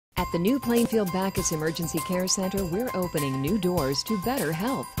At the new Plainfield Backus Emergency Care Center, we're opening new doors to better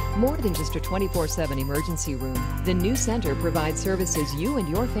health. More than just a 24/7 emergency room, the new center provides services you and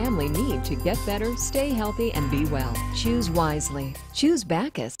your family need to get better, stay healthy, and be well. Choose wisely. Choose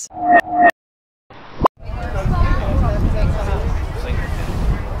Backus.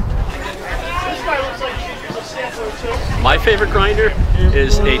 My favorite grinder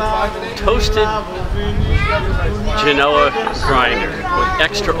is a toasted Genoa grinder with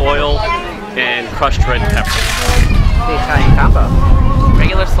extra oil and crushed red pepper. The Italian combo.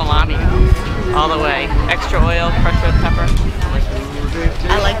 Regular salami, all the way. Extra oil, crushed red pepper.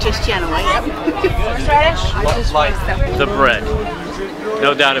 I like just Genoa, yep. Horseradish? Like the bread.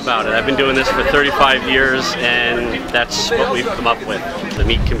 No doubt about it. I've been doing this for 35 years, and that's what we've come up with. The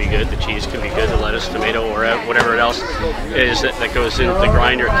meat can be good, the cheese can be good, the lettuce, tomato, or whatever else is that goes in the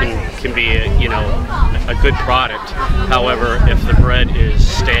grinder can be a good product. However, if the bread is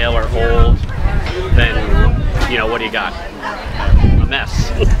stale or old, then what do you got? A mess.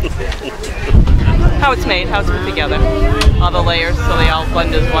 How it's made, how it's put together. All the layers so they all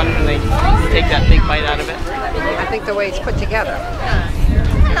blend as one and they take that big bite out of it. I think the way it's put together.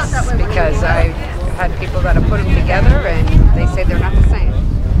 Because I've had people that have put them together and they say they're not the same.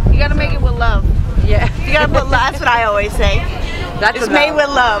 You gotta make it with love. Yeah. You gotta put love, that's what I always say. That's it's made with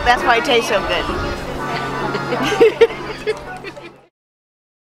love, that's why it tastes so good.